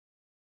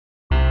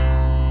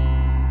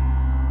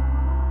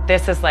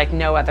This is like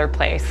no other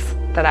place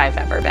that I've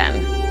ever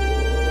been.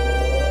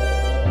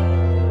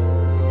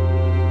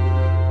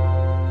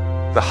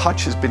 The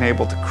Hutch has been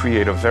able to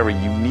create a very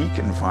unique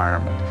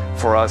environment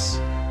for us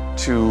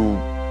to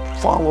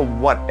follow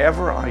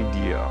whatever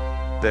idea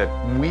that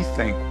we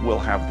think will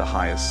have the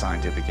highest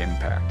scientific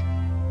impact.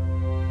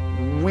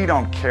 We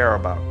don't care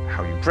about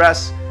how you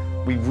dress.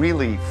 We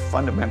really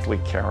fundamentally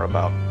care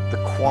about the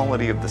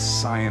quality of the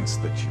science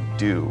that you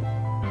do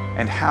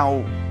and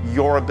how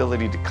your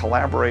ability to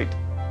collaborate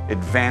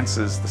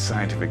advances the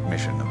scientific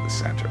mission of the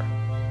center.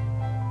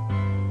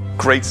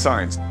 Great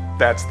science,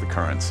 that's the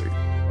currency.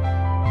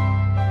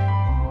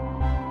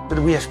 But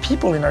we have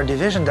people in our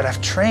division that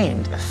have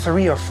trained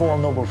 3 or 4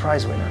 Nobel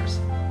Prize winners.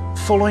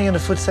 Following in the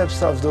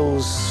footsteps of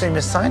those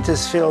famous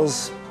scientists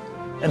feels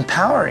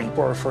empowering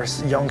for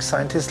young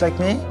scientists like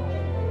me.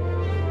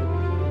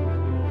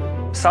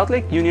 South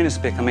Lake Union is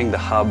becoming the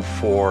hub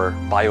for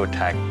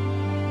biotech.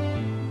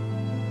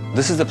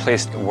 This is the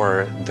place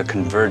where the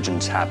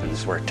convergence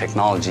happens, where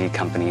technology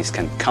companies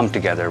can come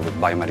together with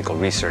biomedical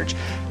research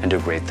and do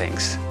great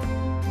things.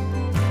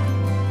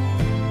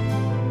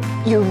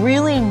 You're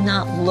really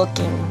not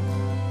looking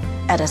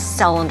at a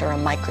cell under a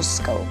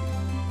microscope.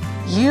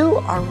 You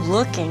are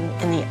looking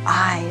in the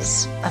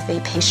eyes of a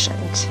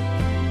patient.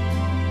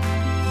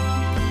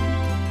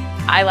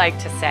 I like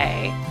to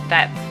say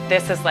that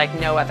this is like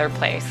no other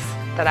place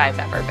that I've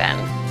ever been.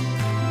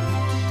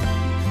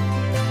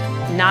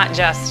 Not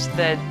just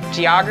the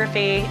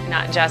geography,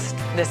 not just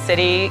the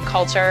city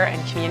culture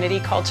and community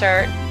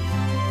culture,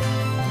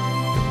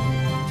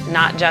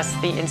 not just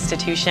the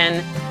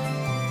institution,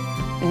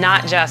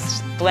 not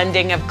just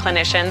blending of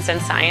clinicians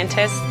and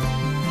scientists.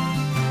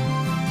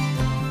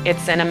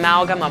 It's an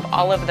amalgam of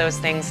all of those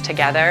things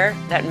together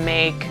that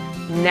make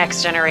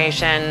next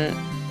generation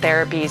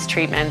therapies,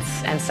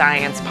 treatments, and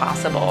science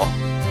possible.